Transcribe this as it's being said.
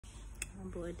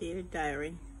About Dear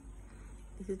Diary.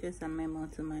 This is just a memo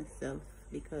to myself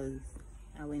because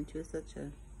I went through such a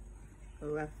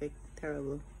horrific,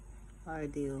 terrible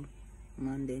ordeal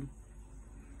Monday.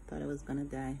 Thought I was gonna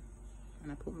die,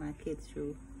 and I put my kids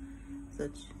through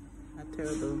such a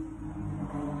terrible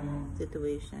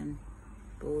situation.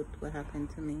 Both what happened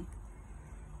to me,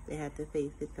 they had to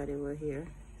face it because they were here,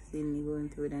 seeing me going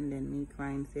through it, and then me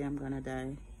crying, say I'm gonna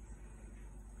die.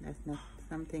 That's not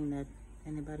something that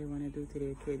anybody want to do to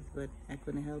their kids, but I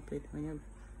couldn't help it. When you're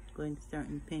going through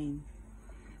certain pain,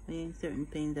 when you're in certain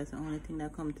pain, that's the only thing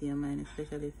that comes to your mind,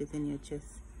 especially if it's in your chest.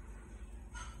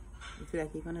 You feel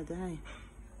like you're gonna die.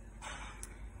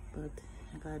 But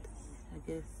I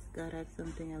guess God had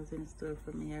something else in store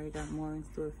for me. I got more in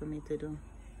store for me to do.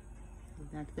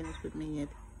 He's not finished with me yet.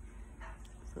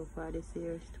 So far this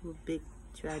year, it's two big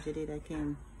tragedy that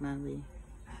came my way.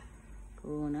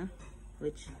 Corona,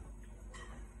 which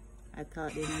I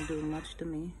thought didn't do much to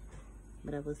me,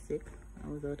 but I was sick. I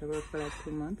was out of work for like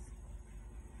 2 months.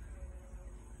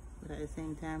 But at the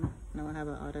same time, now I have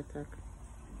a heart attack.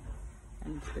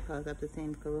 And it's because of the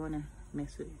same corona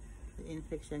mixed with the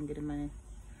infection getting my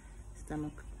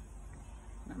stomach.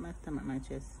 Not my stomach, my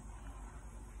chest.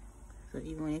 So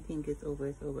even when you think it's over,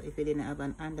 it's over. If you didn't have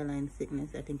an underlying sickness,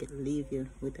 I think it'll leave you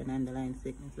with an underlying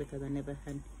sickness, because I never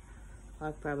had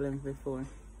heart problems before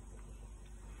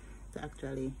to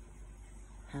actually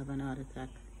have an heart attack.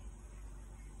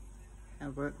 I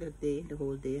worked the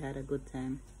whole day, had a good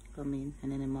time, come in,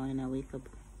 and in the morning I wake up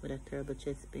with a terrible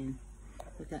chest pain.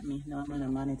 Look at me, now I'm on a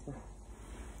monitor.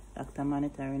 Doctor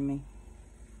monitoring me.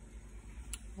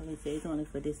 Well, they say it's only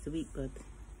for this week, but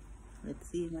let's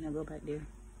see when I go back there.